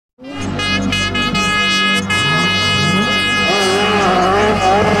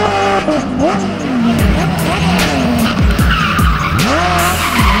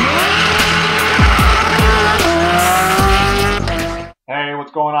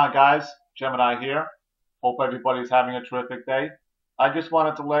on, guys? Gemini here. Hope everybody's having a terrific day. I just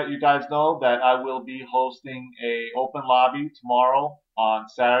wanted to let you guys know that I will be hosting a open lobby tomorrow on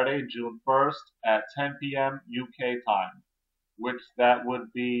Saturday, June 1st at 10 p.m. UK time, which that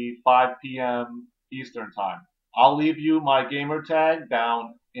would be 5 p.m. Eastern time. I'll leave you my gamer tag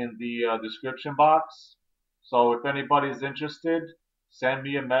down in the description box. So if anybody's interested, send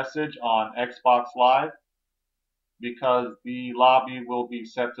me a message on Xbox Live because the lobby will be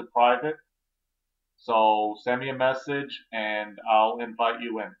set to private. So send me a message and I'll invite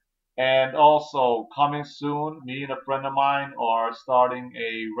you in. And also, coming soon, me and a friend of mine are starting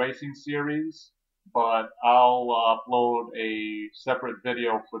a racing series, but I'll upload a separate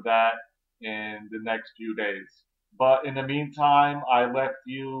video for that in the next few days. But in the meantime, I left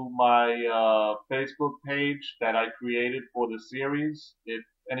you my Facebook page that I created for the series. If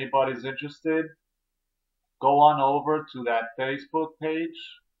anybody's interested, go on over to that Facebook page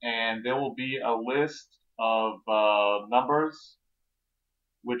and there will be a list of numbers,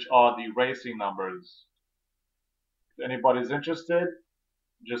 which are the racing numbers. If anybody's interested,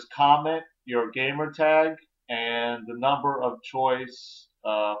 just comment your gamer tag and the number of choice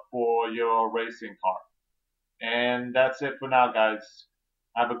for your racing car. And that's it for now, guys.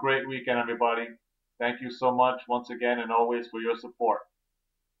 Have a great weekend, everybody. Thank you so much once again and always for your support.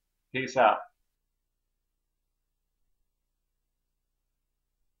 Peace out.